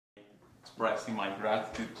expressing my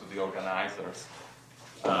gratitude to the organizers.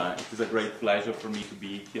 It is a great pleasure for me to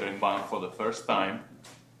be here in Bonn for the first time.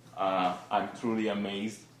 I'm truly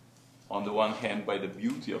amazed, on the one hand, by the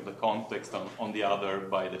beauty of the context, and on the other,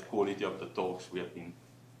 by the quality of the talks we have been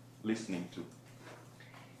listening to.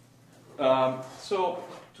 So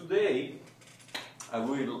today, I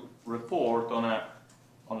will report on a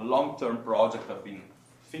long-term project I've been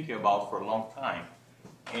thinking about for a long time,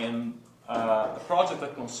 and a project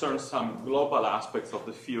that concerns some global aspects of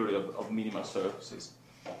the theory of minimal surfaces.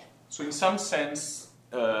 So in some sense,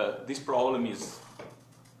 this problem is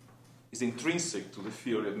intrinsic to the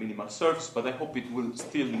theory of minimal surface, but I hope it will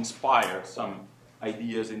still inspire some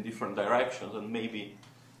ideas in different directions and maybe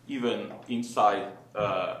even inside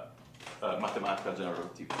mathematical general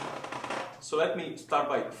relativity. So let me start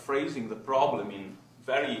by phrasing the problem in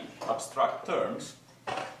very abstract terms.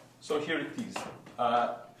 So here it is.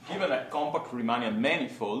 Given a compact Riemannian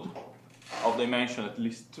manifold of dimension at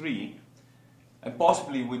least 3, and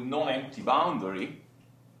possibly with non-empty boundary,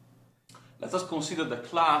 let us consider the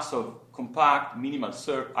class of compact minimal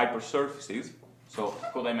hypersurfaces, so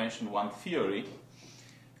codimension 1 theory,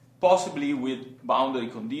 possibly with boundary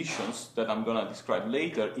conditions that I'm going to describe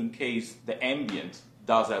later in case the ambient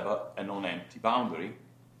does have a non-empty boundary.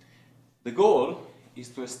 The goal is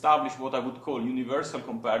to establish what I would call universal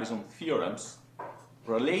comparison theorems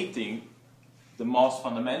relating the most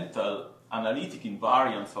fundamental analytic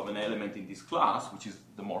invariance of an element in this class, which is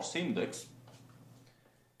the Morse index,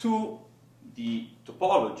 to the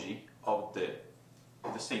topology of the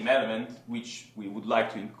same element, which we would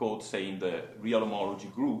like to encode, say, in the real homology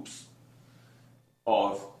groups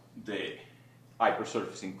of the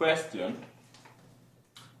hypersurface in question,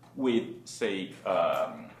 with say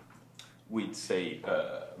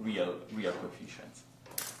real coefficients.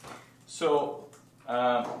 So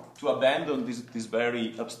to abandon this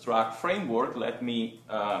very abstract framework, let me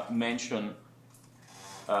mention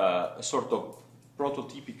a sort of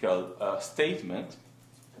prototypical statement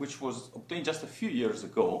which was obtained just a few years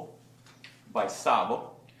ago by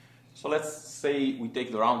Savo. So let's say we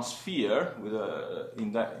take the round sphere with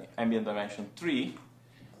in the ambient dimension 3.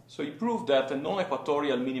 So he proved that a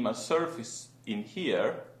non-equatorial minimal surface in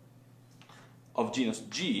here of genus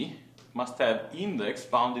G must have index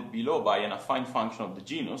bounded below by an affine function of the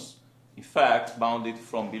genus, in fact bounded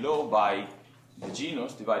from below by the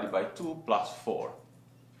genus divided by 2 plus 4.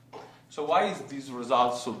 So why is this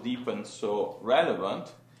result so deep and so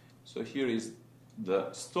relevant? So here is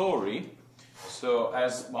the story. So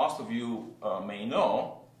as most of you may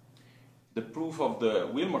know, the proof of the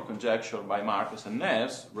Wilmore conjecture by Marcus and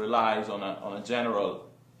Neves relies on a general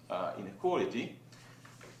inequality,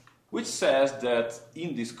 which says that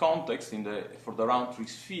in this context, for the round 3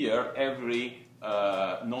 sphere, every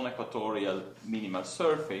non-equatorial minimal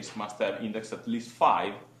surface must have index at least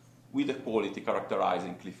 5 with equality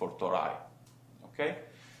characterizing Clifford tori. Okay,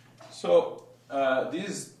 so this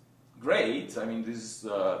is great. I mean, this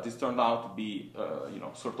turned out to be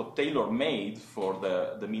sort of tailor-made for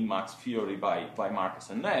the min-max theory by Marcus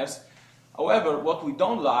and Neves. However, what we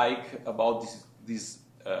don't like about this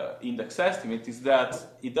index estimate is that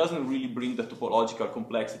it doesn't really bring the topological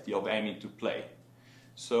complexity of M into play.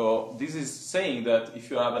 So this is saying that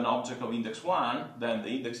if you have an object of index 1, then the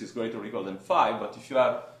index is greater or equal than 5, but if you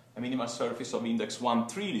have a minimal surface of index 1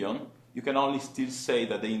 trillion, you can only still say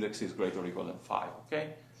that the index is greater or equal than 5,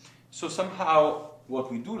 okay? So somehow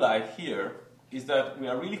what we do like here is that we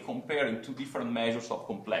are really comparing two different measures of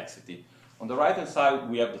complexity. On the right-hand side,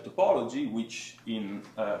 we have the topology, which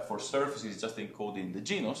for surfaces is just encoded in the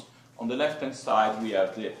genus. On the left-hand side, we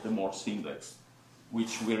have the Morse index,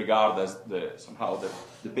 which we regard as somehow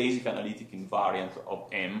the basic analytic invariant of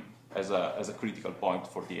M as a critical point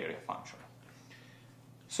for the area function.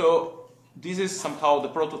 So this is somehow the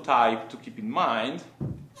prototype to keep in mind.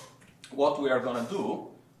 What we are going to do,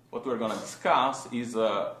 what we're going to discuss, is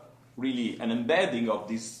really an embedding of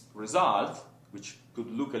this result, which could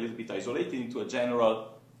look a little bit isolated, into a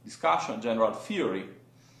general discussion, general theory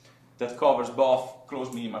that covers both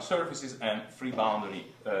closed minimal surfaces and free boundary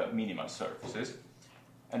minimal surfaces.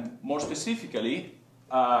 And more specifically,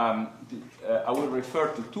 I will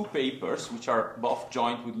refer to two papers which are both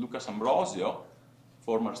joint with Lucas Ambrosio,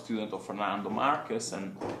 former student of Fernando Marquez,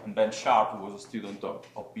 and Ben Sharp, who was a student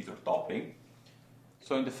of Peter Topping.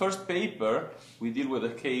 So in the first paper, we deal with a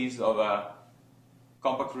case of a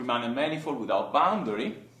compact Riemannian manifold without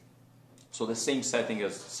boundary, so the same setting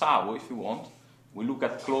as Savo, if you want. We look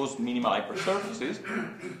at closed minimal hypersurfaces.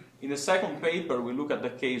 In the second paper, we look at the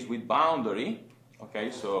case with boundary, okay,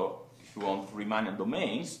 so if you want Riemannian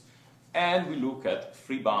domains, and we look at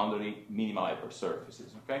free boundary minimal hypersurfaces,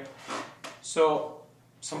 okay? So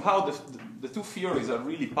somehow the two theories are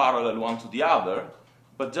really parallel one to the other,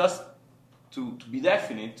 but just to be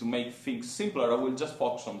definite, to make things simpler, I will just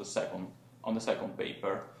focus on the second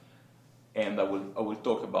paper, and I will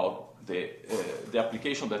talk about the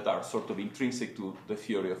applications that are sort of intrinsic to the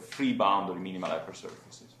theory of free boundary minimal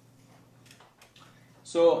hypersurfaces.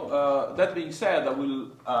 So that being said, I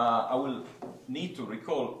will need to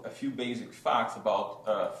recall a few basic facts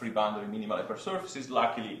about free boundary minimal hypersurfaces.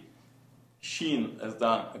 Luckily, Shin has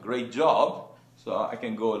done a great job, so I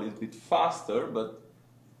can go a little bit faster, but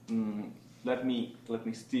let me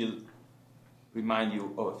still remind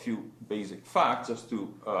you of a few basic facts just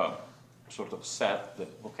to sort of set the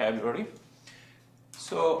vocabulary.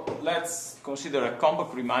 So let's consider a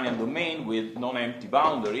compact Riemannian domain with non-empty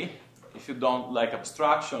boundary. If you don't like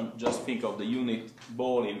abstraction, just think of the unit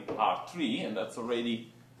ball in R3, and that's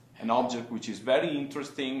already an object which is very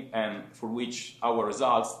interesting and for which our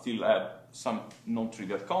results still have some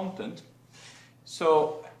non-trivial content.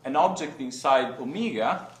 So an object inside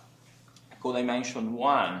omega, codimension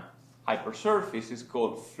 1 hypersurface, is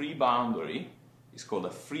called free boundary. It's called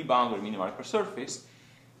a free boundary minimal hypersurface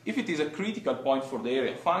if it is a critical point for the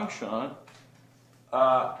area function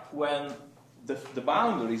when the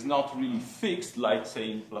boundary is not really fixed, like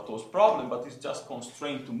say in Plateau's problem, but it's just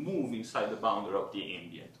constrained to move inside the boundary of the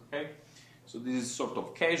ambient. Okay, so this is sort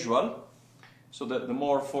of casual. So that the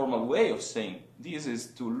more formal way of saying this is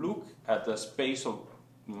to look at the space of,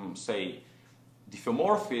 say,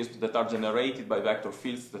 diffeomorphisms that are generated by vector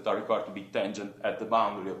fields that are required to be tangent at the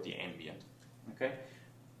boundary of the ambient. Okay,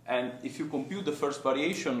 and if you compute the first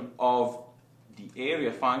variation of the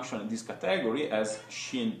area function in this category, as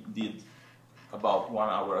Shin did about 1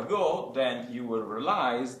 hour ago, then you will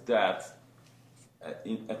realize that,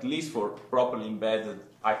 at least for properly embedded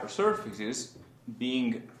hypersurfaces,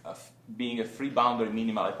 being a free boundary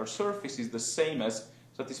minimal hypersurface is the same as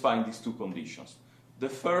satisfying these two conditions. The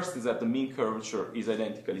first is that the mean curvature is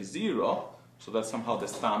identically 0, so that's somehow the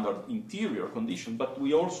standard interior condition, but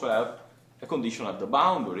we also have a condition at the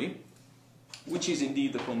boundary, which is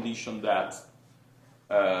indeed the condition that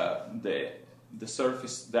the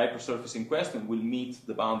hypersurface in question will meet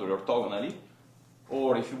the boundary orthogonally,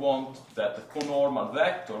 or if you want, that the conormal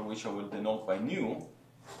vector, which I will denote by nu,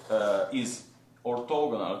 is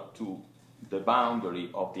orthogonal to the boundary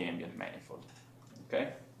of the ambient manifold.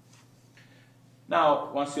 Okay?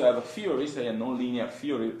 Now, once you have a theory, say a nonlinear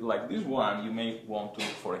theory like this one, you may want to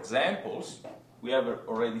look for examples. We have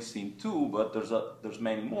already seen two, but there's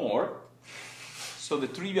many more. So the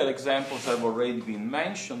trivial examples have already been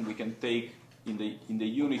mentioned. We can take in the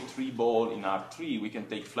unit 3 ball in R3, we can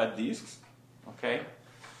take flat disks, okay?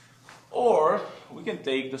 Or we can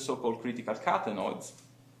take the so-called critical catenoids.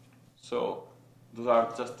 So those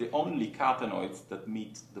are just the only catenoids that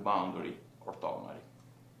meet the boundary orthogonally.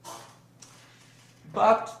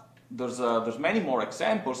 But there's many more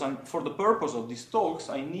examples, and for the purpose of these talks,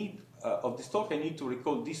 I need to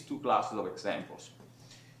recall these two classes of examples.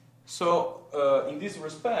 So in this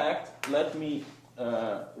respect, let me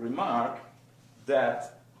remark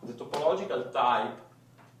that the topological type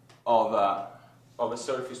of a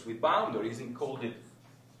surface with boundary is encoded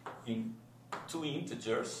in two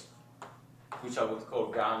integers, which I would call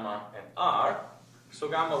gamma and r. So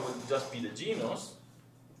gamma would just be the genus,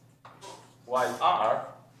 while r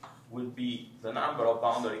would be the number of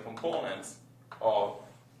boundary components of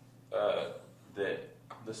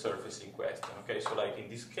the surface in question. Okay, so like in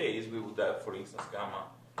this case, we would have, for instance, gamma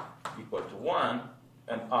equal to 1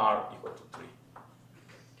 and r equal to 3.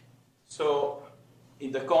 So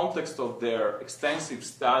in the context of their extensive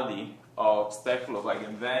study of Steffelov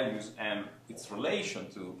eigenvalues and its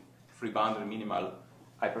relation to free boundary minimal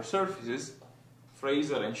hypersurfaces,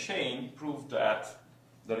 Fraser and Shane proved that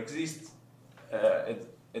there exists a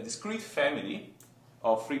discrete family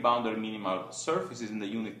of free boundary minimal surfaces in the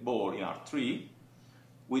unit ball in R3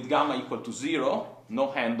 with gamma equal to 0,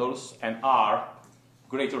 no handles, and r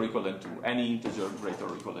greater or equal than 2, any integer greater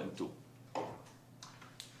or equal than 2.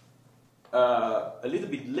 A little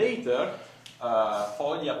bit later,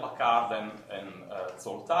 Foglia, Packard, and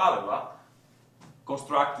Zoltareva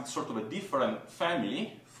constructed sort of a different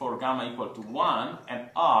family for gamma equal to 1 and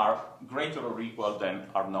r greater or equal than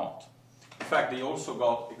r naught. In fact, they also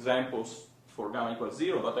got examples for gamma equal to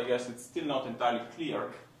 0, but I guess it's still not entirely clear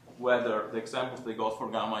whether the examples they got for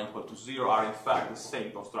gamma equal to 0 are in fact the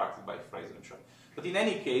same constructed by Fraser and Shane. But in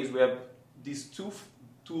any case, we have these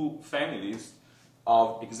two families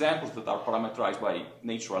of examples that are parameterized by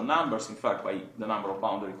natural numbers, in fact by the number of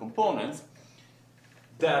boundary components,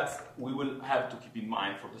 that we will have to keep in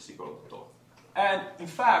mind for the sequel of the talk. And in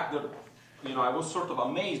fact, I was sort of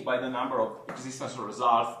amazed by the number of existence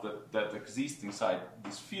results that exist inside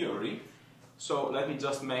this theory. So let me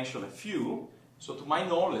just mention a few. So to my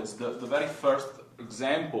knowledge, the very first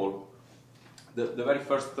example, the very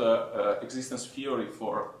first existence theory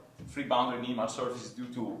for free boundary minimal surfaces due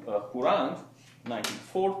to Courant,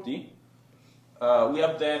 1940, we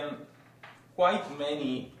have then quite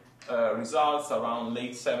many results around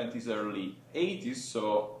late 70s, early 80s.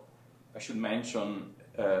 So I should mention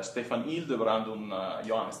Stefan Hildebrand and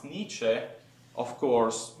Johannes Nietzsche, of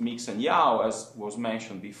course, Mix and Yao, as was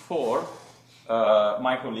mentioned before,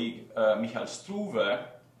 my colleague Michael Struve,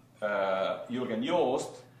 Jürgen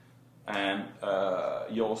Jost, and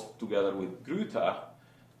Jost together with Grüter,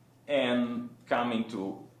 and coming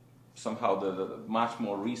to somehow the much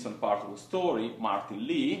more recent part of the story, Martin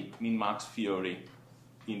Lee, min-max theory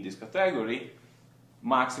in this category,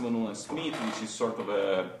 Maximum Nunes Smith, which is sort of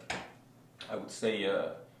a, I would say,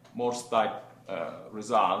 a Morse type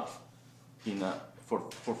result in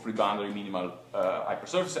for free boundary minimal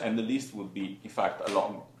hypersurface, and the list would be, in fact, a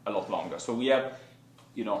lot longer. So we have,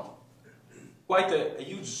 quite a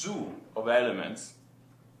huge zoo of elements,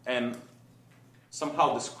 and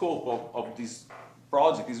somehow the scope of this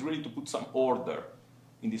project is really to put some order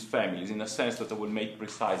in these families, in a sense that I will make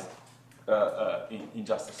precise in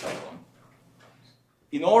just a second.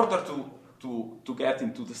 In order to get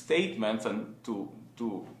into the statements and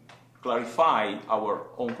to clarify our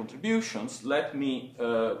own contributions, let me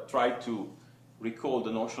try to recall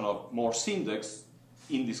the notion of Morse index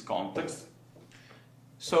in this context.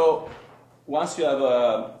 So once you have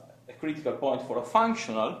a critical point for a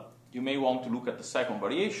functional, you may want to look at the second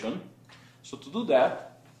variation. So to do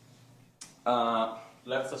that,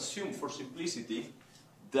 let's assume for simplicity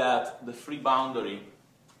that the free boundary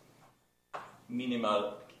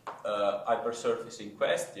minimal hypersurface in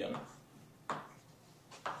question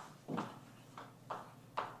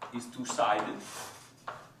is two-sided.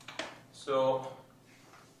 So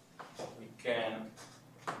we can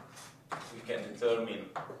determine,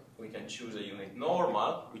 we can choose a unit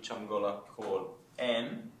normal, which I'm gonna call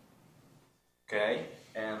n. Okay,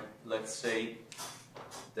 and let's say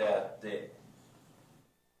that this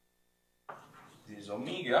is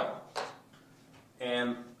omega,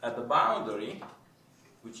 and at the boundary,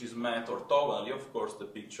 which is met orthogonally, of course the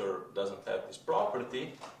picture doesn't have this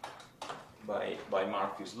property by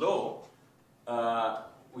Marquis' law,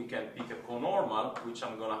 we can pick a conormal, which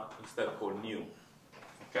I'm gonna instead call nu.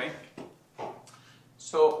 Okay?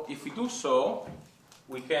 So if we do so,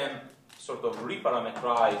 we can sort of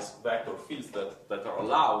reparameterize vector fields that are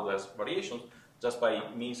allowed as variations just by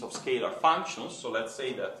means of scalar functions. So let's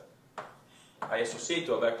say that I associate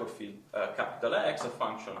to a vector field capital X a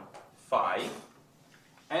function phi,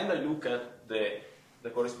 and I look at the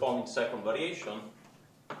corresponding second variation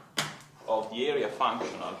of the area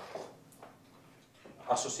functional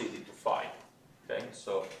associated to phi. Okay,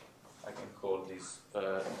 so I can call this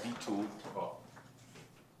V2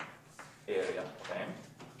 area. Okay.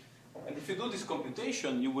 And if you do this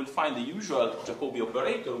computation, you will find the usual Jacobi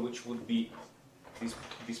operator, which would be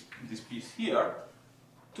this piece here,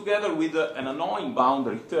 together with an annoying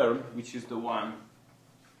boundary term, which is the one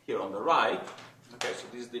here on the right. Okay, so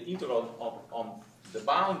this is the integral on the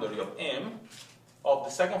boundary of M of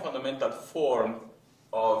the second fundamental form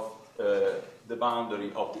of the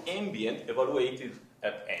boundary of the ambient evaluated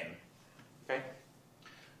at n. Okay?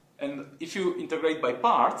 And if you integrate by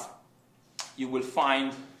parts, you will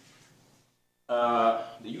find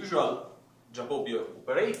the usual Jacobi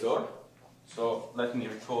operator. So let me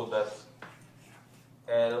recall that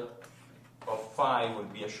L of phi will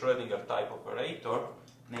be a Schrödinger type operator,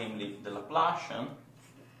 namely the Laplacian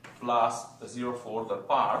plus the zeroth order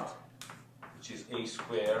part, which is a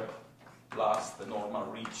squared plus the normal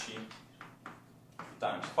Ricci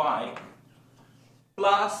times phi,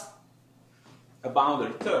 plus a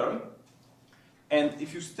boundary term. And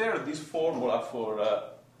if you stare at this formula for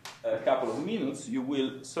a couple of minutes, you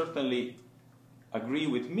will certainly agree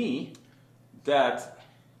with me that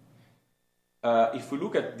if we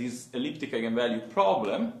look at this elliptic eigenvalue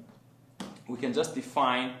problem, we can just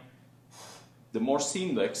define the Morse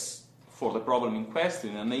index for the problem in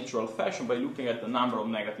question in a natural fashion by looking at the number of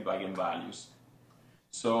negative eigenvalues.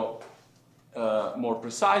 So more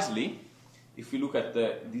precisely, if we look at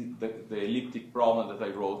the elliptic problem that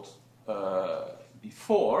I wrote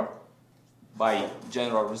before, by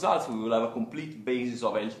general results, we will have a complete basis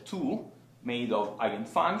of L2 made of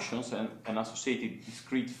eigenfunctions and an associated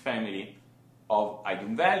discrete family of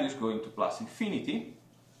eigenvalues going to plus infinity.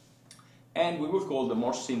 And we will call the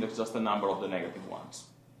Morse index just the number of the negative ones.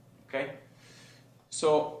 Okay?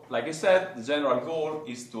 So, like I said, the general goal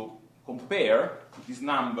is to compare this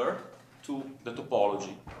number to the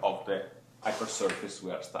topology of the hypersurface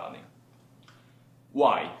we are studying.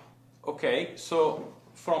 Why? Okay, so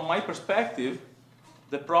from my perspective,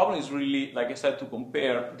 the problem is really, like I said, to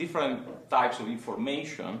compare different types of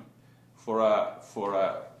information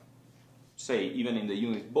say, even in the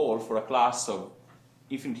unit ball, for a class of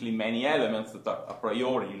infinitely many elements that are a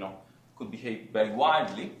priori, could behave very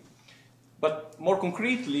widely. But more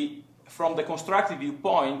concretely, from the constructive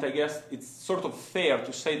viewpoint, I guess it's sort of fair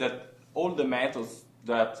to say that all the methods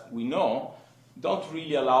that we know don't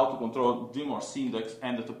really allow to control the Morse index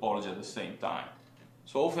and the topology at the same time.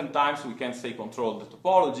 So oftentimes we can say control the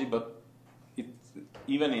topology, but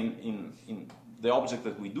even in the object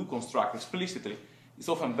that we do construct explicitly, it's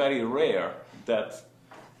often very rare that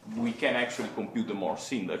we can actually compute the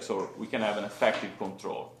Morse index or we can have an effective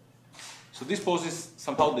control. So this poses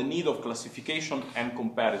somehow the need of classification and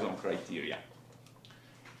comparison criteria.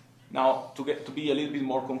 Now, to be a little bit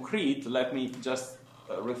more concrete, let me just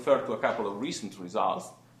refer to a couple of recent results.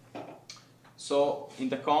 So, in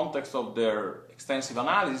the context of their extensive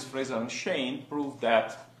analysis, Fraser and Shane proved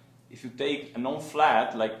that if you take a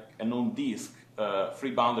non-flat, like a non-disk,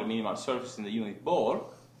 free boundary minimal surface in the unit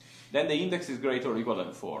ball, then the index is greater or equal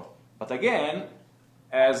than 4. But again,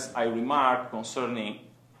 as I remarked concerning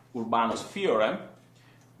Urbano's theorem,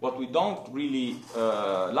 what we don't really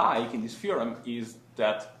like in this theorem is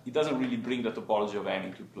that it doesn't really bring the topology of M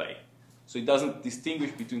into play. So it doesn't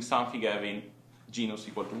distinguish between something having genus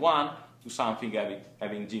equal to 1 to something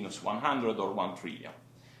having genus 100 or 1 trillion.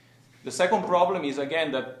 The second problem is,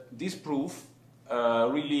 again, that this proof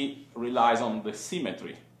really relies on the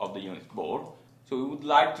symmetry of the unit ball. So we would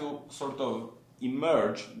like to sort of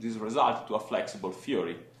emerge this result to a flexible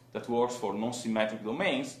theory that works for non-symmetric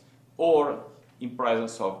domains or in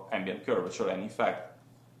presence of ambient curvature, and in fact,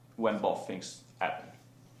 when both things happen.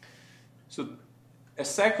 So a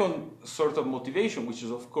second sort of motivation, which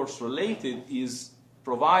is of course related, is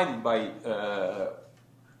provided by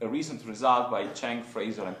a recent result by Cheng,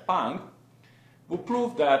 Fraser, and Pang, who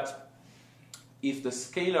proved that if the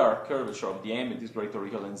scalar curvature of the ambient is greater or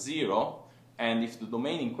equal than 0, and if the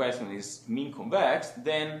domain in question is mean convex,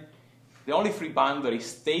 then the only free boundary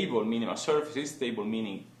stable minimal surfaces, stable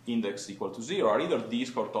meaning index equal to 0, are either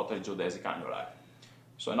disk or totally geodesic annuli.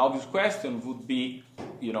 So an obvious question would be,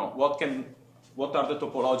 what are the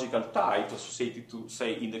topological types associated to,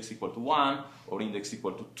 say, index equal to 1 or index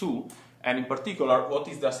equal to 2? And in particular, what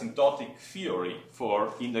is the asymptotic theory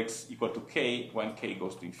for index equal to k when k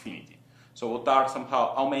goes to infinity? So what are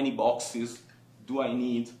somehow, how many boxes do I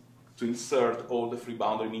need to insert all the free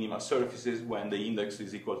boundary minimal surfaces when the index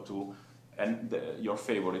is equal to your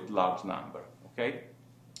favorite large number, okay?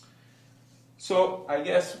 So I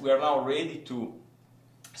guess we are now ready to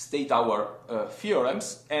state our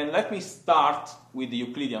theorems, and let me start with the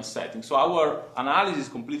Euclidean setting. So our analysis is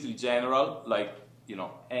completely general, like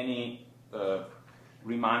any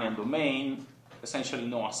Riemannian domain, essentially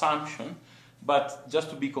no assumption. But just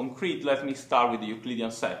to be concrete, let me start with the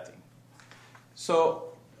Euclidean setting.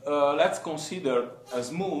 So let's consider a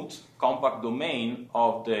smooth compact domain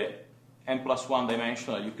of the n+1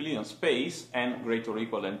 dimensional Euclidean space, n greater or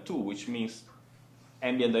equal than 2, which means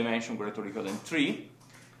ambient dimension greater or equal than 3.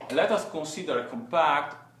 And let us consider a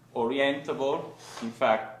compact, orientable, in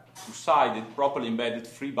fact, two-sided, properly embedded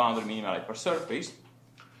free boundary minimal hypersurface.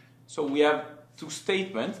 So we have two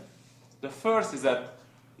statements. The first is that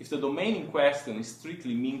if the domain in question is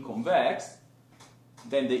strictly mean convex,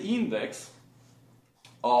 then the index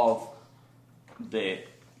of the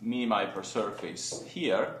minimal hypersurface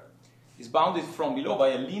here is bounded from below by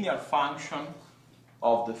a linear function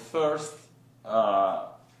of the first of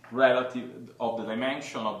the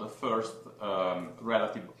dimension of the first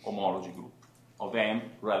relative homology group of M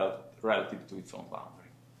relative to its own boundary.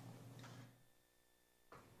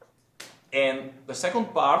 And the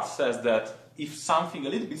second part says that if something a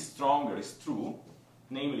little bit stronger is true,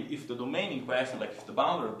 namely if the domain in question, like if the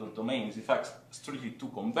boundary of the domain is in fact strictly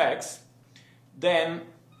too convex, then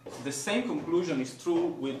the same conclusion is true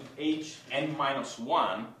with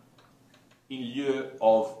Hn-1 in lieu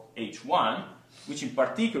of H1, which in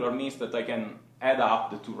particular means that I can add up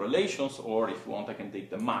the two relations, or if you want, I can take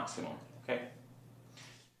the maximum. Okay.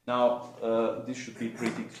 Now, this should be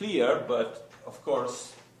pretty clear, but of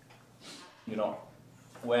course,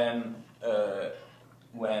 when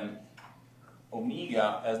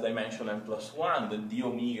omega has dimension n+1, then d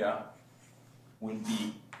omega will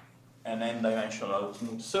be an n-dimensional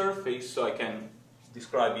smooth surface, so I can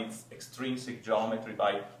describe its extrinsic geometry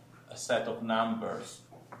by a set of numbers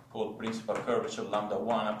called principal curvature lambda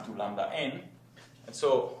 1 up to lambda n. And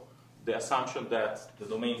so the assumption that the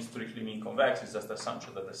domain is strictly mean convex is just the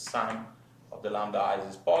assumption that the sum of the lambda i's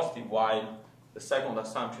is positive, while the second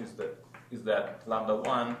assumption is that lambda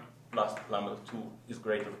 1 plus lambda 2 is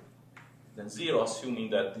greater than 0, assuming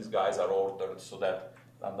that these guys are ordered so that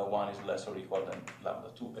lambda 1 is less or equal than lambda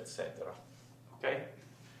 2, etc. Okay?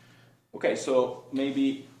 Okay, so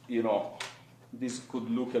maybe, this could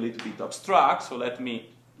look a little bit abstract, so let me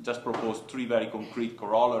just propose 3 very concrete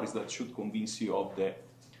corollaries that should convince you of the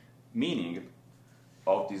meaning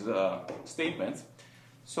of these statements.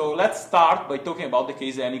 So let's start by talking about the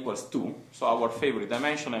case n equals 2, so our favorite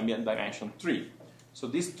dimension and dimension 3. So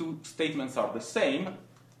these 2 statements are the same,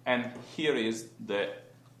 and here is the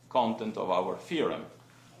content of our theorem.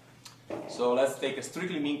 So let's take a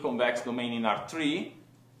strictly mean convex domain in R3.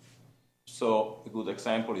 So a good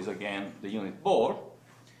example is again the unit ball.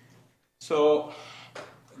 So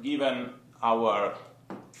given our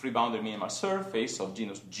free boundary minimal surface of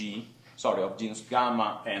genus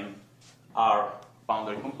gamma and R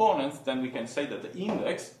boundary components, then we can say that the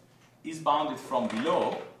index is bounded from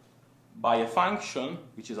below by a function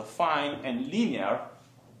which is affine and linear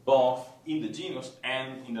both in the genus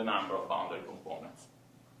and in the number of boundary components.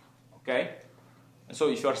 Okay? And so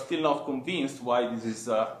if you are still not convinced why this is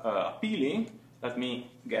appealing, let me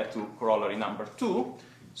get to corollary number 2.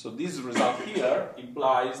 So this result here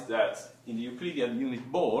implies that in the Euclidean unit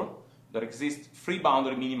ball, there exist free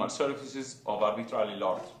boundary minimal surfaces of arbitrarily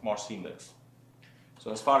large Morse index. So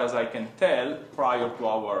as far as I can tell, prior to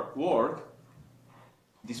our work,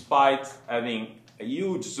 despite having a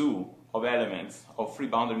huge zoo of elements of free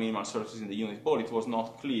boundary minimal surfaces in the unit ball, it was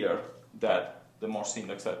not clear that the Morse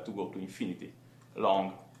index had to go to infinity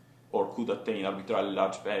along, or could attain arbitrarily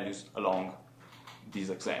large values along these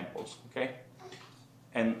examples. Okay?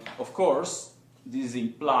 And of course, this is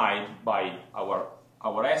implied by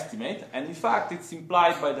our estimate, and in fact, it's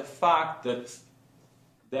implied by the fact that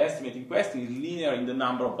the estimate in question is linear in the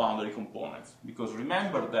number of boundary components. Because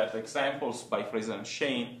remember that examples by Fraser and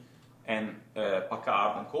Shane and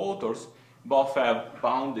Packard and co-authors both have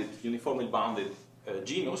uniformly bounded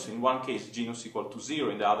genus. In one case, genus equal to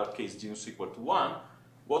 0, in the other case, genus equal to 1.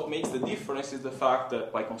 What makes the difference is the fact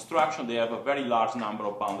that by construction they have a very large number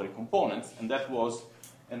of boundary components, and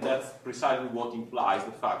that's precisely what implies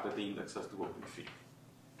the fact that the index has to go to infinity.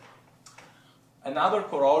 Another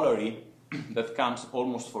corollary that comes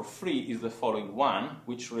almost for free is the following one,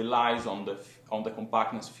 which relies on the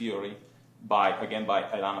compactness theory by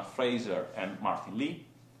Ilana Fraser and Martin Lee.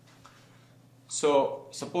 So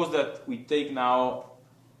suppose that we take now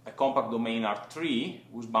a compact domain R3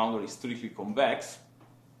 whose boundary is strictly convex.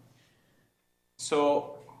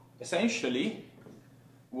 So essentially,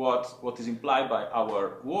 what is implied by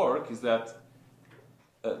our work is that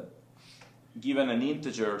given an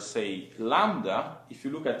integer, say lambda, if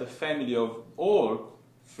you look at the family of all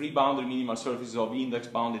free boundary minimal surfaces of index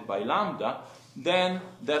bounded by lambda, then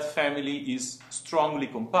that family is strongly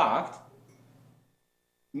compact,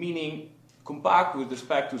 meaning compact with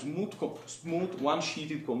respect to smooth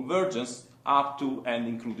one-sheeted convergence up to and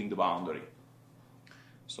including the boundary.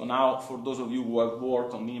 So now, for those of you who have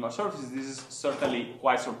worked on minimal surfaces, this is certainly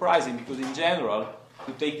quite surprising, because in general,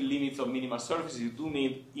 to take limits of minimal surfaces, you do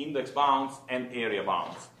need index bounds and area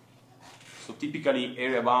bounds. So typically,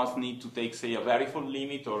 area bounds need to take, say, a very full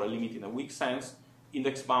limit or a limit in a weak sense.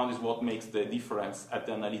 Index bound is what makes the difference at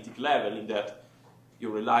the analytic level, in that you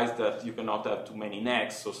realize that you cannot have too many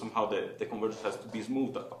necks, so somehow the convergence has to be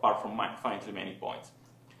smooth apart from finitely many points.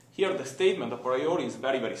 Here the statement a priori is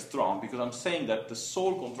very, very strong, because I'm saying that the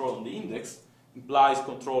sole control on the index implies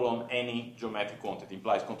control on any geometric quantity,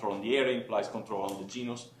 implies control on the area, implies control on the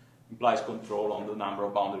genus, implies control on the number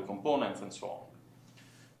of boundary components, and so on.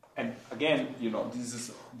 And again,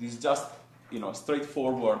 this is just a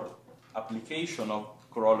straightforward application of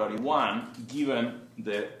corollary 1, given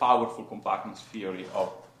the powerful compactness theory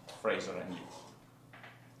of Fraser and Lee.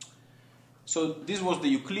 So this was the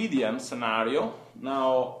Euclidean scenario.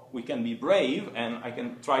 Now we can be brave, and I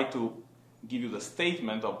can try to give you the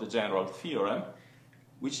statement of the general theorem,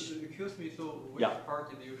 which... Excuse me, so which part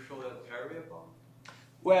did you show that area bound?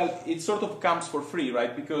 Well, it sort of comes for free,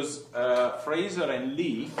 right? Because Fraser and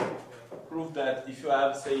Lee proved that if you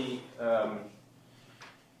have, say,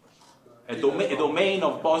 a domain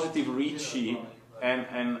of positive Ricci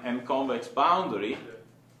and convex boundary,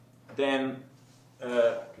 then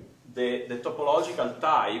the topological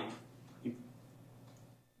type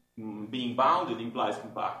being bounded implies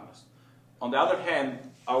compactness. On the other hand,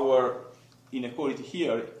 our inequality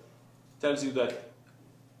here tells you that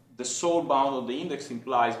the sole bound of the index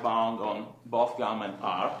implies bound on both gamma and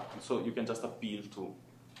R, and so you can just appeal to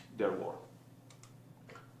their work.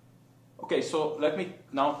 Okay, so let me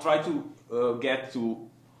now try to get to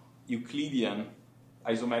Euclidean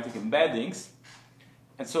isometric embeddings.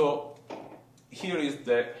 And so here is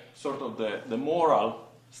the sort of the moral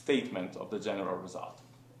statement of the general result.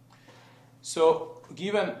 So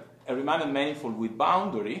given a Riemann manifold with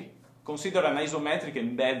boundary, consider an isometric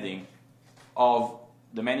embedding of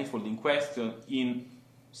the manifold in question in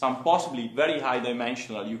some possibly very high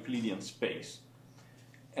dimensional Euclidean space.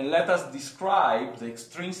 And let us describe the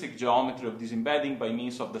extrinsic geometry of this embedding by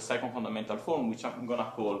means of the second fundamental form, which I'm going to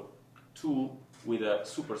call 2 with a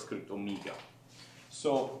superscript omega.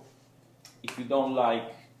 So if you don't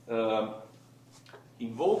like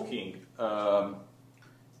invoking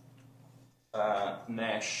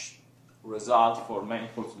Nash result for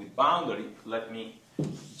manifolds with boundary, let me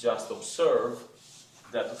just observe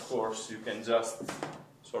that, of course, you can just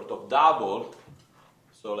sort of double.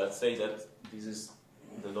 So let's say that this is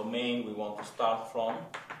the domain we want to start from.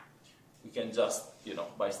 We can just,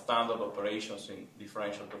 by standard operations in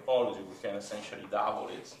differential topology, we can essentially double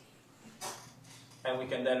it. And we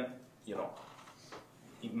can then,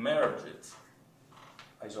 immerse it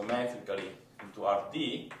isometrically into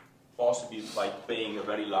RD, possibly by paying a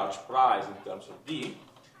very large price in terms of D.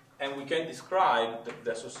 And we can describe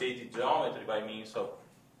the associated geometry by means of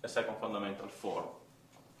a second fundamental form,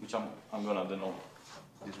 which I'm going to denote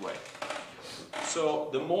this way. So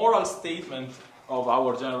the moral statement of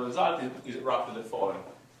our general result is roughly the following: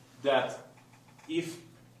 that if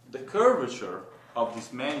the curvature of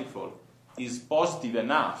this manifold is positive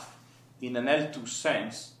enough in an L2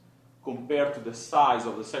 sense compared to the size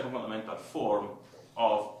of the second fundamental form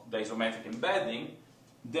of the isometric embedding,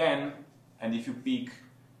 then, and if you pick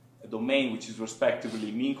a domain which is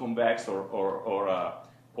respectively mean convex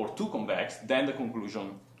or 2 convex, then the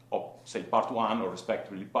conclusion of, say, part 1 or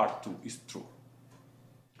respectively part 2 is true.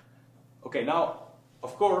 Okay, now,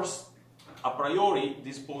 of course, a priori,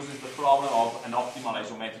 this poses the problem of an optimal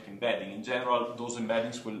isometric embedding. In general, those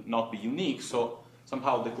embeddings will not be unique, so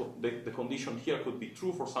somehow the condition here could be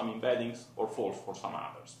true for some embeddings or false for some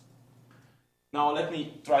others. Now, let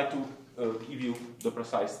me try to give you the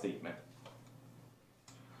precise statement.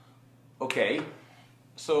 Okay,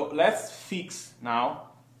 so let's fix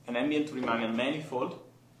now an ambient Riemannian manifold,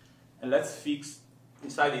 and let's fix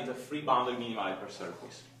inside it a free boundary minimal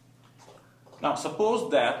hypersurface. Now,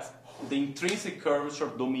 suppose that the intrinsic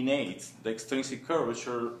curvature dominates the extrinsic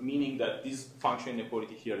curvature, meaning that this function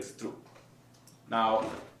inequality here is true. Now,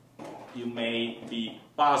 you may be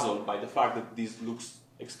puzzled by the fact that this looks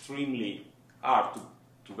extremely hard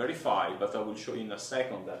to verify, but I will show you in a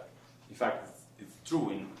second that, in fact, it's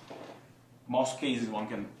true in most cases one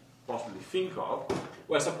can possibly think of.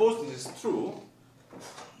 Well, suppose this is true,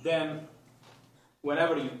 then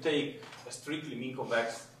whenever you take a strictly mean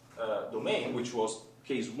convex domain, which was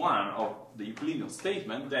case 1 of the Euclidean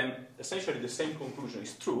statement, then essentially the same conclusion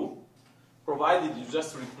is true, provided you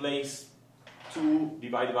just replace 2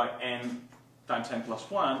 divided by n times n plus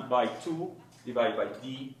 1 by 2 divided by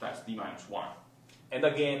d times d minus 1. And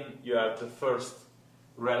again, you have the first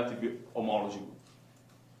relative homology group.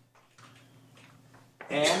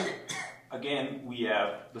 And again, we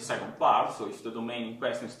have the second part. So if the domain in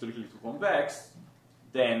question is strictly 2 convex,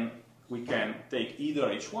 then we can take either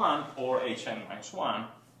h1 or hn minus 1,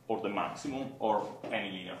 or the maximum, or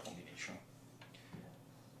any linear combination.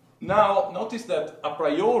 Now, notice that a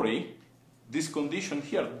priori, this condition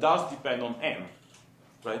here does depend on n,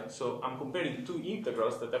 right? So I'm comparing 2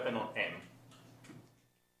 integrals that depend on n.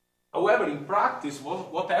 However, in practice,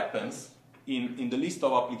 what happens in the list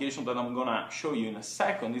of applications that I'm going to show you in a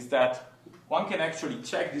second is that one can actually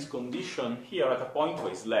check this condition here at a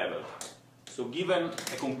pointwise level. So given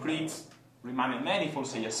a concrete Riemannian manifold,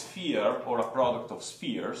 say a sphere or a product of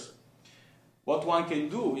spheres, what one can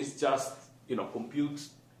do is just compute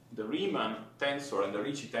the Riemann tensor and the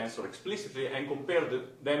Ricci tensor explicitly and compare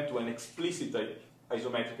them to an explicit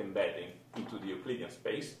isometric embedding into the Euclidean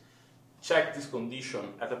space. Check this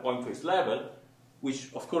condition at a pointwise level,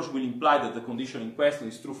 which of course will imply that the condition in question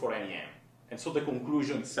is true for any m. And so the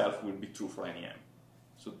conclusion itself will be true for any m.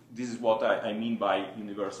 So this is what I mean by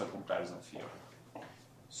universal comparison theorem.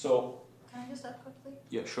 So, can I just add quickly?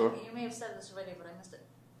 Yeah, sure. You may have said this already, but I missed it.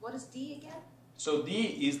 What is D again? So D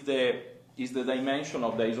is the dimension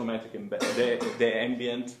of the isometric the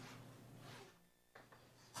ambient.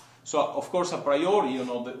 So of course, a priori,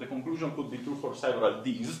 the conclusion could be true for several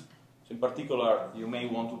Ds. So in particular, you may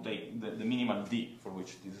want to take the minimal D for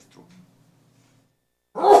which this is true.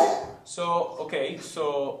 So okay,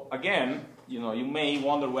 so again, you may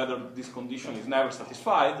wonder whether this condition is never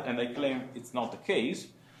satisfied, and I claim it's not the case.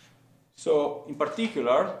 So in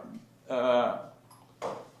particular,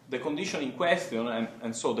 the condition in question,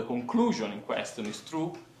 and so the conclusion in question is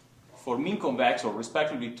true for mean convex or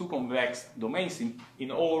respectively two convex domains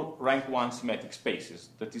in all rank 1 symmetric spaces.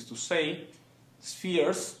 That is to say,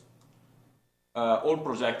 spheres, all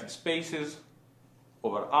projective spaces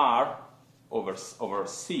over R, over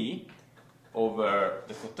C, over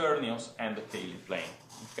the quaternions and the Cayley plane.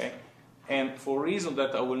 Okay? And for a reason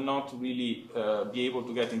that I will not really be able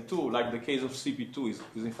to get into, like the case of CP2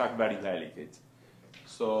 is in fact very delicate.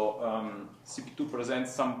 So CP2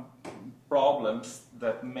 presents some problems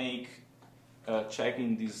that make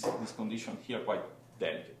checking this condition here quite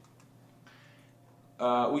delicate.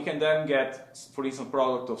 We can then get, for instance,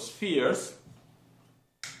 product of spheres,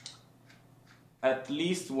 at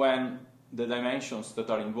least when the dimensions that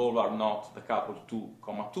are involved are not the couple 2,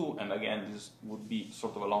 2, and again this would be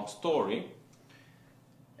sort of a long story.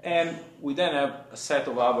 And we then have a set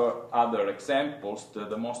of other examples,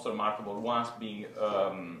 the most remarkable ones being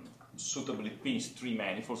suitably pieced tree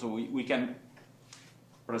manifolds. So we can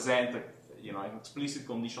present an explicit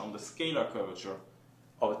condition on the scalar curvature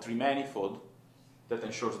of a tree manifold that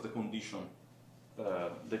ensures the condition,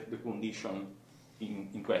 the condition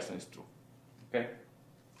in question is true. Okay.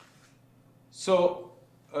 So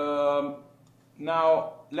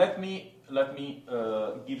now let me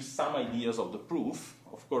give some ideas of the proof.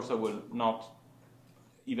 Of course, I will not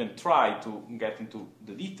even try to get into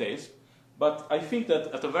the details, but I think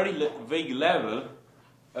that at a very vague level,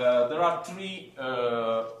 there are three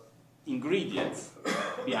ingredients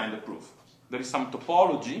behind the proof. There is some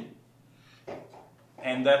topology,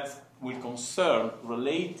 and that will concern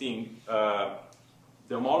relating the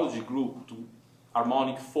homology group to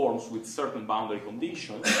harmonic forms with certain boundary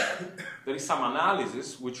conditions. There is some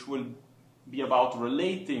analysis which will be about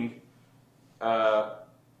relating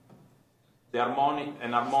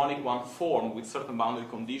an harmonic one form with certain boundary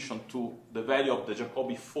condition to the value of the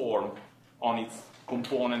Jacobi form on its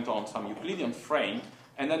component on some Euclidean frame,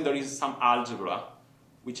 and then there is some algebra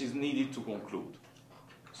which is needed to conclude.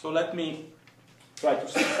 So let me try to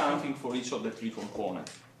say something for each of the three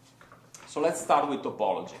components. So let's start with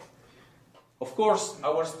topology. Of course,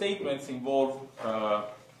 our statements involve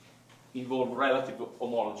relative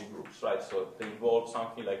homology groups, right? So they involve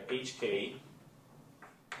something like HK,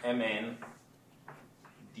 Mn,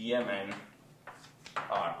 Dmn,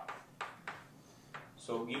 R.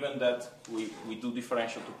 So given that we do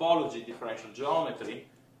differential topology, differential geometry,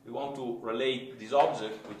 we want to relate this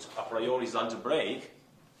object, which a priori is algebraic,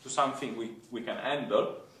 to something we can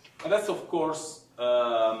handle. And that's, of course,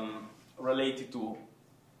 related to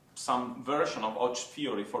some version of Hodge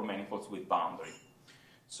theory for manifolds with boundary.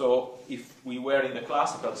 So if we were in the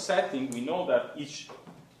classical setting, we know that each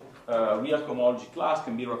real cohomology class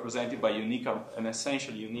can be represented by an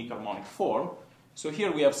essentially unique harmonic form. So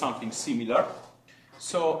here we have something similar.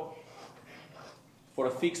 So for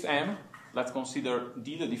a fixed M, let's consider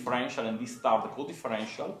D the differential and D star the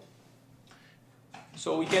codifferential.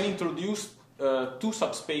 So we can introduce two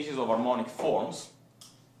subspaces of harmonic forms.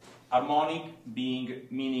 Harmonic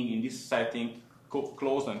meaning in this setting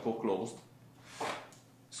closed and co-closed.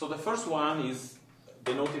 So the first one is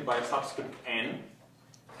denoted by a subscript n,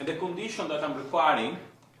 and the condition that I'm requiring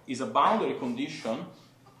is a boundary condition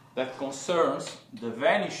that concerns the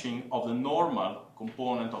vanishing of the normal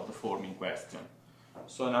component of the form in question.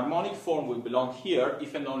 So an harmonic form will belong here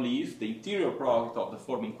if and only if the interior product of the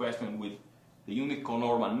form in question with the unit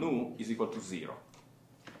conormal nu is equal to 0.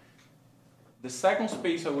 The second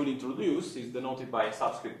space I will introduce is denoted by a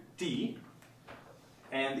subscript t,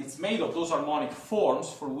 and it's made of those harmonic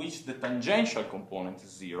forms for which the tangential component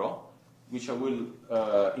is 0, which I will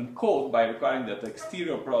encode by requiring that the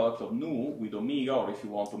exterior product of nu with omega, or if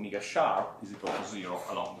you want omega sharp, is equal to 0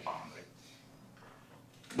 along the boundary.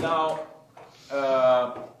 Now,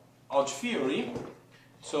 Hodge theory.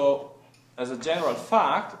 So, as a general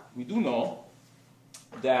fact, we do know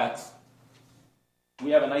that we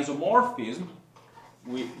have an isomorphism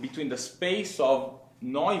between the space of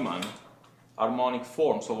Neumann harmonic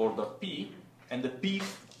forms of order P and the P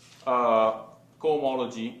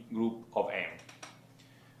cohomology group of M.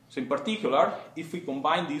 So in particular, if we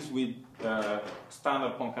combine this with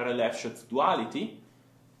standard Poincaré-Lefschetz duality,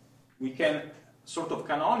 we can sort of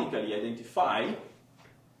canonically identify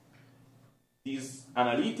these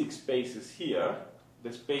analytic spaces here,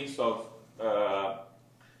 the space of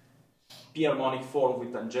P harmonic form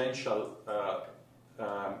with tangential,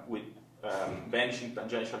 vanishing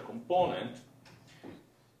tangential component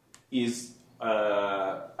is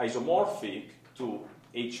isomorphic to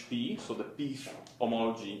HP, so the P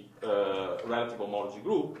homology, relative homology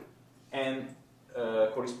group, and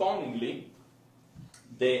correspondingly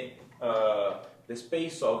the the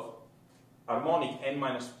space of harmonic n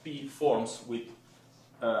minus p forms with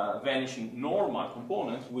vanishing normal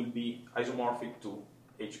components will be isomorphic to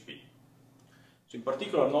HP. So in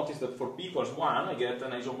particular, notice that for p equals 1, I get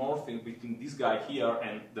an isomorphism between this guy here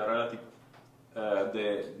and the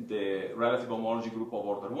relative homology group of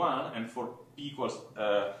order 1, and for p equals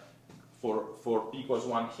for p equals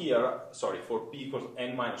 1 here, sorry, for p equals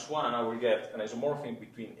n minus 1, I will get an isomorphism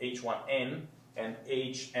between h1n and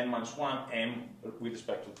hn minus 1m with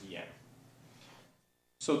respect to dm.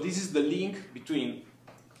 So this is the link between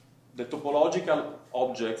the topological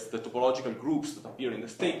objects, the topological groups that appear in the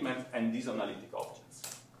statement, and these analytic objects.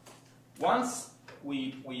 Once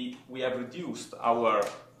we have reduced our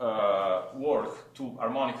work to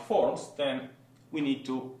harmonic forms, then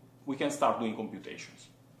we can start doing computations.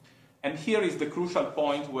 And here is the crucial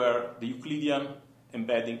point where the Euclidean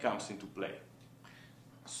embedding comes into play.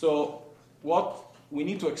 So what we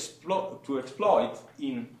need to exploit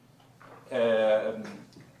in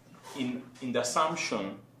the assumption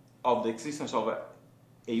of the existence of a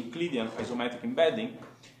Euclidean isometric embedding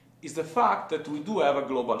is the fact that we do have a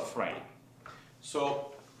global frame.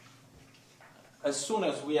 So as soon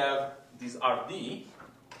as we have this RD,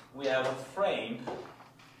 we have a frame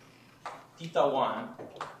theta 1,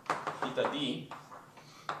 theta d,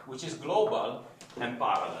 which is global and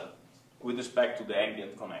parallel with respect to the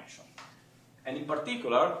ambient connection. And in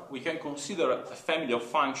particular, we can consider a family of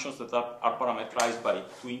functions that are parametrized by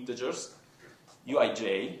two integers,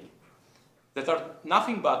 uij, that are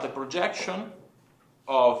nothing but the projection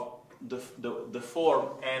of the form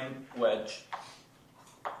n wedge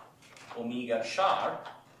omega sharp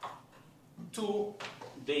to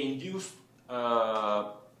the induced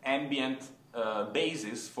ambient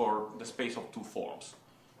basis for the space of two forms,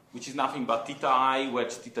 which is nothing but theta I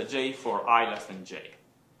wedge theta j for I less than j.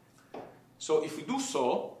 So if we do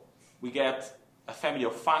so, we get a family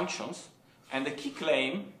of functions, and the key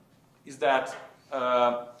claim is that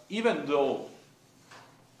even though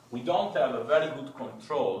we don't have a very good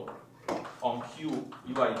control on Q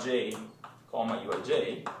uij, comma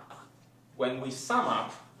uij, when we sum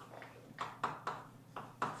up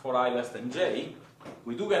for I less than j,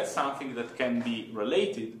 we do get something that can be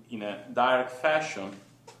related in a direct fashion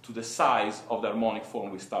to the size of the harmonic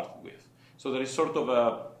form we started with. So there is sort of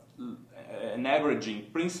an averaging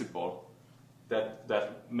principle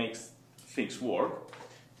that makes things work.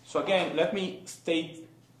 So again, let me state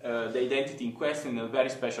the identity in question in a very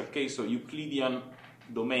special case, so Euclidean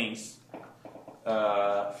domains,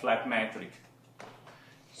 flat metric.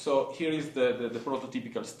 So here is the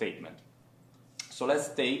prototypical statement. So let's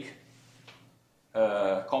take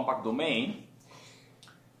compact domain,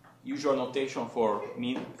 usual notation for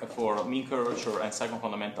mean curvature and second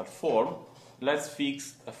fundamental form. Let's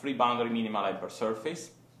fix a free boundary minimal hypersurface.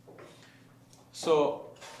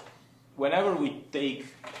 So whenever we take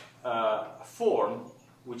a form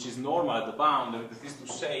which is normal at the boundary, that is to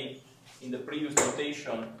say, in the previous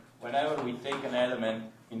notation, whenever we take an element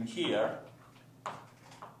in here,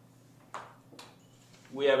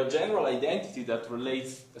 we have a general identity that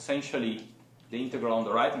relates essentially the integral on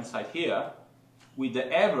the right-hand side here with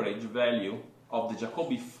the average value of the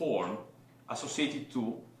Jacobi form associated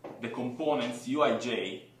to the components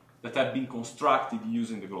uij that have been constructed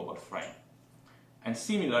using the global frame. And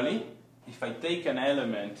similarly, if I take an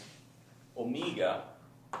element omega,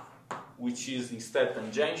 which is instead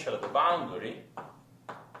tangential at the boundary,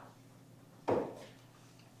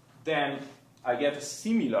 then I get a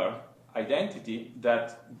similar identity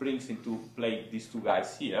that brings into play these two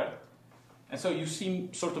guys here. And so you see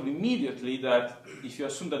sort of immediately that if you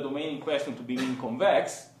assume the domain in question to be mean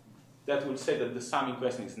convex, that will say that the sum in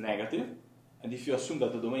question is negative. And if you assume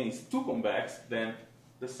that the domain is too convex, then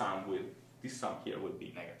the sum will, this sum here will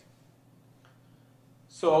be negative.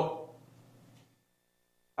 So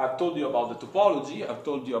I've told you about the topology, I've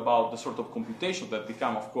told you about the sort of computation that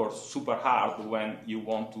become, of course, super hard when you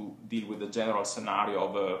want to deal with the general scenario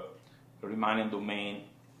of a Riemannian domain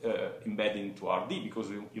embedded into RD, because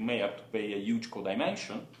you may have to pay a huge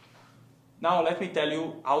codimension. Now let me tell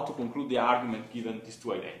you how to conclude the argument given these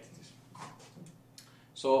two identities.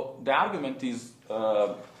 So the argument is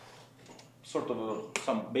sort of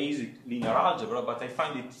some basic linear algebra, but I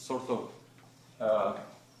find it sort of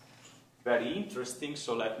very interesting,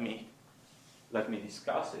 so let me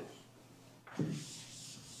discuss it.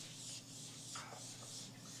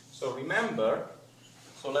 So remember,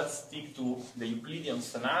 so let's stick to the Euclidean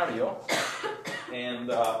scenario,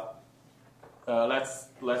 and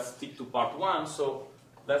let's stick to part one. So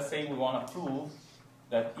let's say we want to prove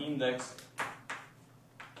that index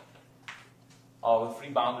of a free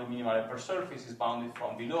boundary minimal hypersurface is bounded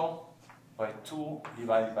from below by 2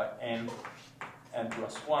 divided by n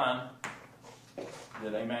plus 1, the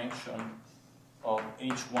dimension of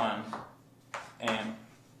H1 m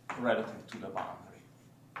relative to the boundary.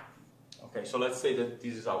 Okay, so let's say that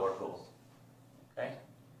this is our goal. Okay?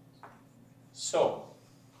 So,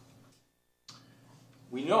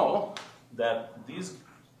 we know that this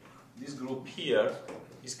group here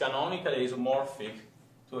is canonically isomorphic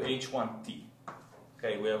to H1t.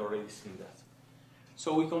 Okay, we have already seen that.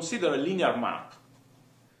 So we consider a linear map.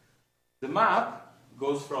 The map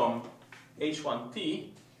goes from H1t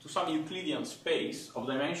to some Euclidean space of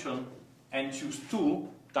dimension n choose 2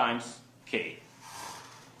 times k.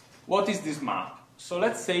 What is this map? So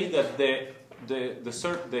let's say that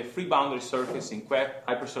the free boundary surface in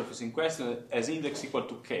hypersurface in question has index equal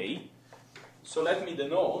to k. So let me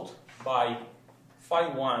denote by phi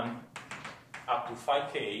 1 up to phi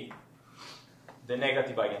k the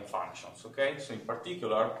negative eigenfunctions. Okay? So in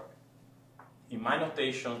particular, in my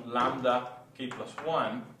notation, lambda k plus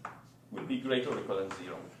 1 will be greater or equal than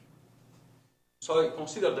 0. So I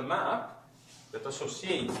consider the map that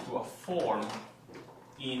associates to a form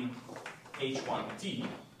in H1t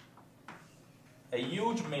a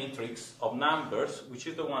huge matrix of numbers, which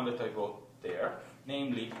is the one that I wrote there.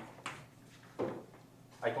 Namely,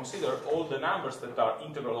 I consider all the numbers that are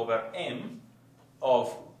integral over m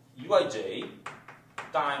of uij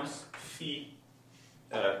times phi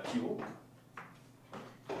q,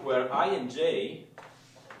 where I and j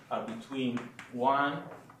are between 1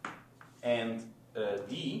 and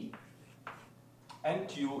d, and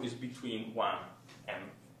q is between 1 and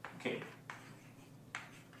k.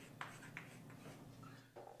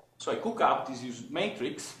 So I cook up this used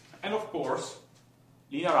matrix, and of course,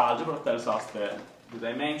 linear algebra tells us that the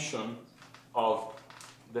dimension of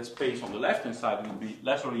the space on the left-hand side will be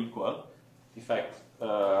less or equal, in fact,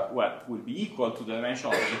 will be equal to the dimension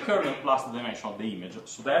of the kernel plus the dimension of the image.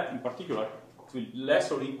 So that, in particular, will be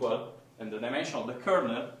less or equal than the dimension of the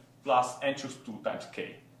kernel plus n choose 2 times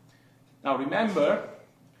k. Now remember,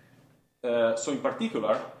 so in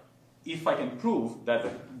particular, if I can prove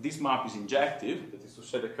that this map is injective, that is to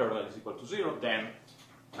say the kernel is equal to 0, then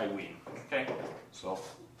I win. Okay? So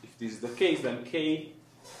if this is the case, then k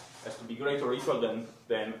has to be greater or equal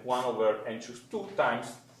than 1 over n choose 2 times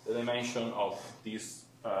the dimension of this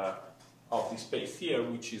space here,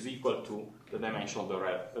 which is equal to the dimension of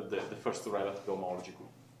the first relative homology group.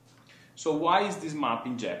 So why is this map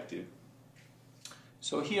injective?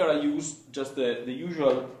 So here I use just the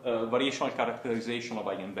usual variational characterization of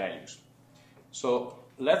eigenvalues. So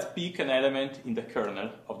let's pick an element in the kernel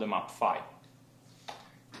of the map phi.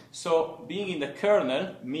 So being in the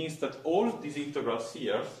kernel means that all these integrals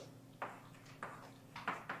here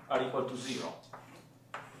are equal to 0,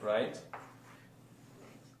 right?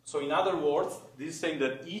 So in other words, this is saying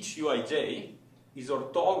that each uij is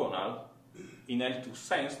orthogonal in L2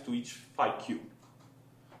 sense to each phi q.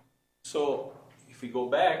 So if we go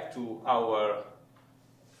back to our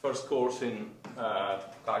first course in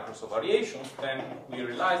calculus of variations, then we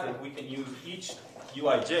realize that we can use each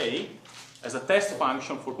uij as a test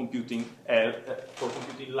function for computing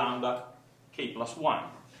lambda k plus 1.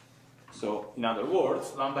 So in other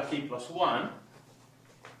words, lambda k plus 1,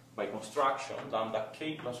 by construction, lambda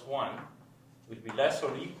k plus 1 will be less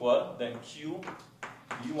or equal than q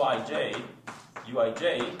uij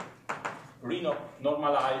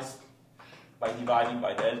renormalized by dividing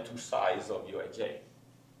by the L2 size of uij.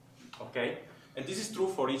 Okay? And this is true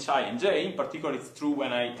for each I and j. In particular, it's true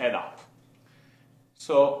when I add up.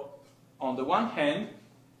 So on the one hand,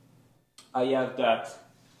 I have that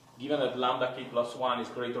given that lambda k plus 1 is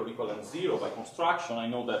greater or equal than 0 by construction, I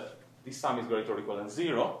know that this sum is greater or equal than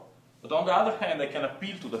 0. But on the other hand, I can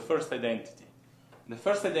appeal to the first identity. The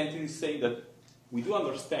first identity is saying that we do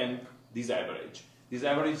understand this average. This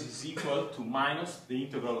average is equal to minus the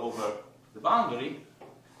integral over the boundary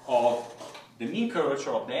of the mean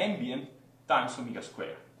curvature of the ambient times omega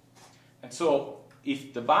squared. And so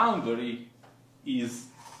if the boundary is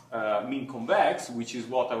mean convex, which is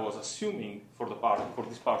what I was assuming for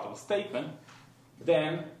this part of the statement,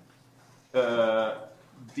 then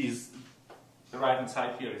the right-hand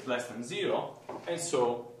side here is less than 0, and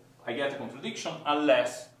so I get a contradiction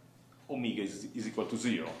unless omega is equal to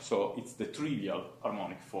 0. So it's the trivial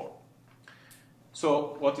harmonic form.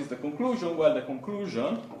 So what is the conclusion? Well, the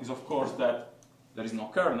conclusion is, of course, that there is no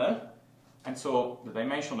kernel, and so the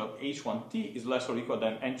dimension of H1t is less or equal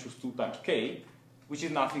than n choose 2 times k, which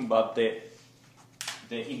is nothing but the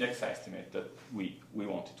index estimate that we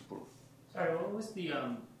wanted to prove. Sorry, what was the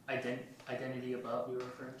identity above you were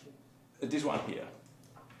referring to? This one here.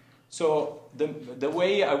 So the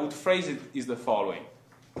way I would phrase it is the following.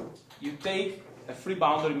 you take a free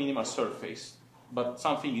boundary minimal surface, but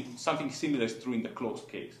something similar is true in the closed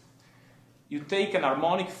case. You take an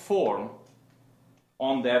harmonic form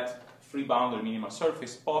on that free boundary minimal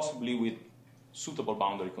surface, possibly with suitable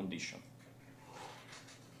boundary condition.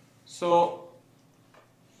 So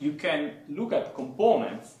you can look at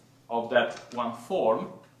components of that one form,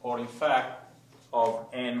 or in fact of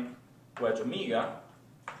n wedge omega,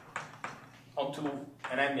 onto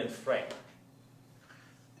an ambient frame.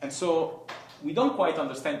 And so we don't quite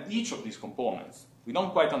understand each of these components. We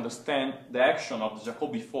don't quite understand the action of the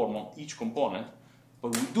Jacobi form on each component,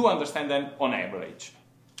 but we do understand them on average.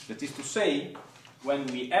 That is to say, when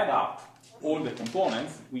we add up all the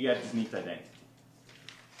components, we get this neat identity.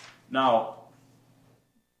 Now,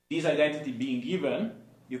 this identity being given,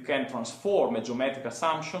 you can transform a geometric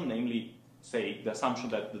assumption, namely, say, the assumption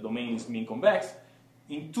that the domain is mean convex,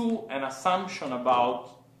 into an assumption about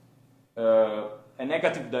a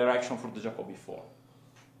negative direction for the Jacobi form.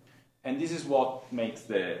 And this is what makes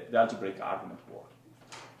the algebraic argument work.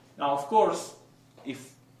 Now, of course,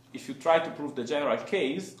 if you try to prove the general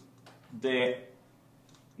case,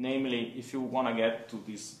 namely, if you want to get to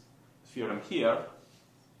this theorem here,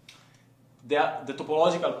 the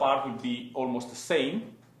topological part will be almost the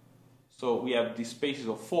same. So we have these spaces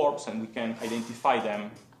of forms, and we can identify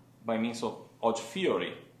them by means of Hodge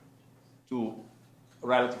theory to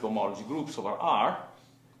relative homology groups over R.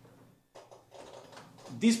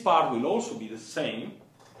 This part will also be the same.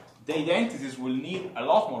 The identities will need a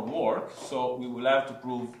lot more work, so we will have to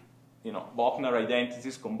prove, Bochner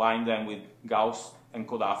identities, combine them with Gauss and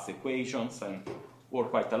Kodats equations, and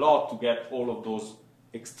work quite a lot to get all of those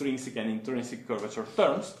extrinsic and intrinsic curvature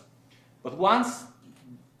terms. But once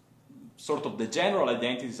sort of the general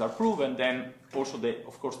identities are proven, then also,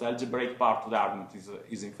 of course, the algebraic part of the argument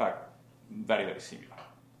is in fact very, very similar.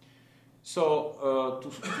 So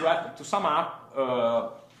to sum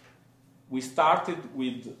up, we started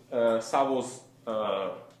with Szavo's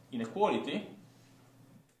inequality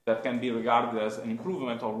that can be regarded as an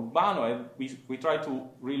improvement of Urbano, and we try to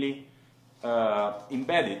really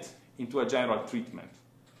embed it into a general treatment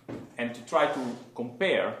and to try to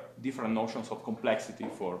compare different notions of complexity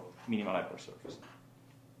for minimal hypersurface.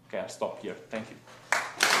 Okay, I'll stop here. Thank you.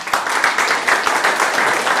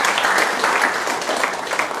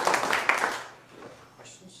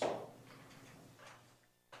 Questions?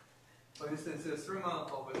 For instance, the Riemann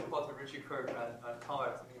of a quadrature curve and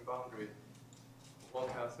convex mean boundary, what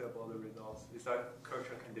can I say about the results? Is that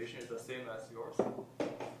curvature condition is the same as yours?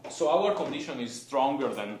 So our condition is stronger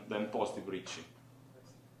than positive Ricci.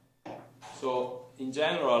 So in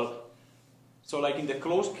general, so like in the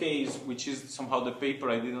closed case, which is somehow the paper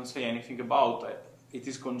I didn't say anything about, it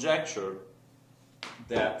is conjectured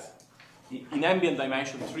that in ambient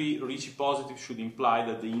dimension 3, Ricci positive should imply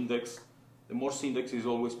that the Morse index is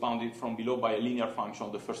always bounded from below by a linear function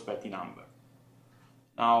of the first petty number.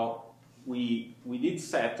 Now, we did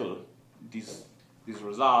settle this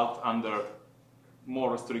result under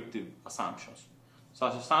more restrictive assumptions.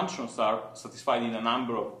 Such assumptions are satisfied in a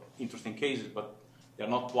number of interesting cases, but they're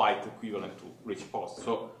not quite equivalent to Ricci positive.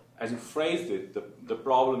 So, as you phrased it, the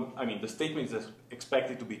problem, the statement is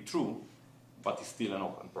expected to be true, but it's still an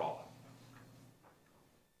open problem.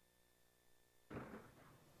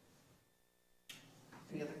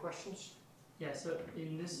 Any other questions? Yeah, so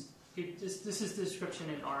in this is the description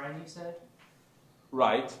in Rn, you said?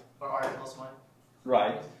 Right. Or Rn plus 1?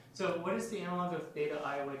 Right. So what is the analog of theta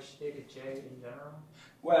I wedge theta j in general?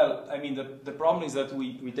 Well, the problem is that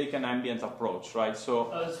we take an ambient approach, right?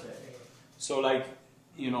 So, that's right. So like,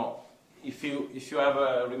 if you have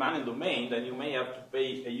a Riemannian domain, then you may have to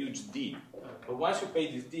pay a huge D. Okay. But once you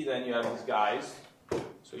pay this D, then you have these guys.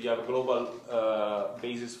 So you have a global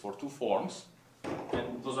basis for two forms.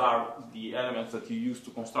 And those are the elements that you use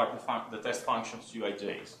to construct the test functions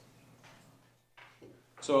UIJs.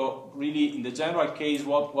 So really, in the general case,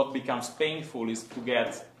 what becomes painful is to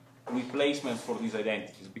get replacements for these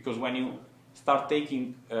identities. Because when you start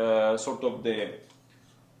taking sort of the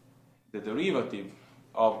derivative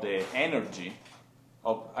of the energy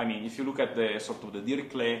of, if you look at the sort of the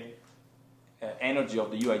Dirichlet energy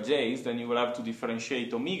of the UIJs, then you will have to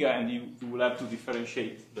differentiate omega, and you will have to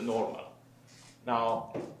differentiate the normal.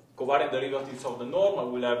 Now, covariant derivatives of the normal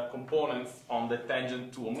will have components on the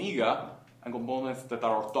tangent to omega and components that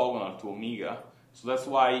are orthogonal to omega. So that's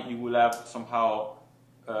why you will have somehow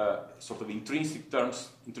sort of intrinsic terms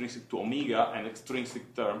intrinsic to omega and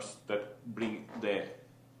extrinsic terms that bring the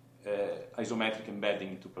isometric embedding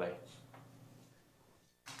into play.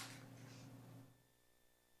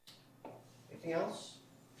 Anything else?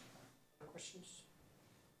 Other questions?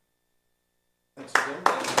 Thanks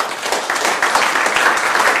again.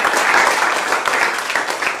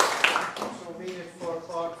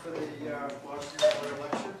 have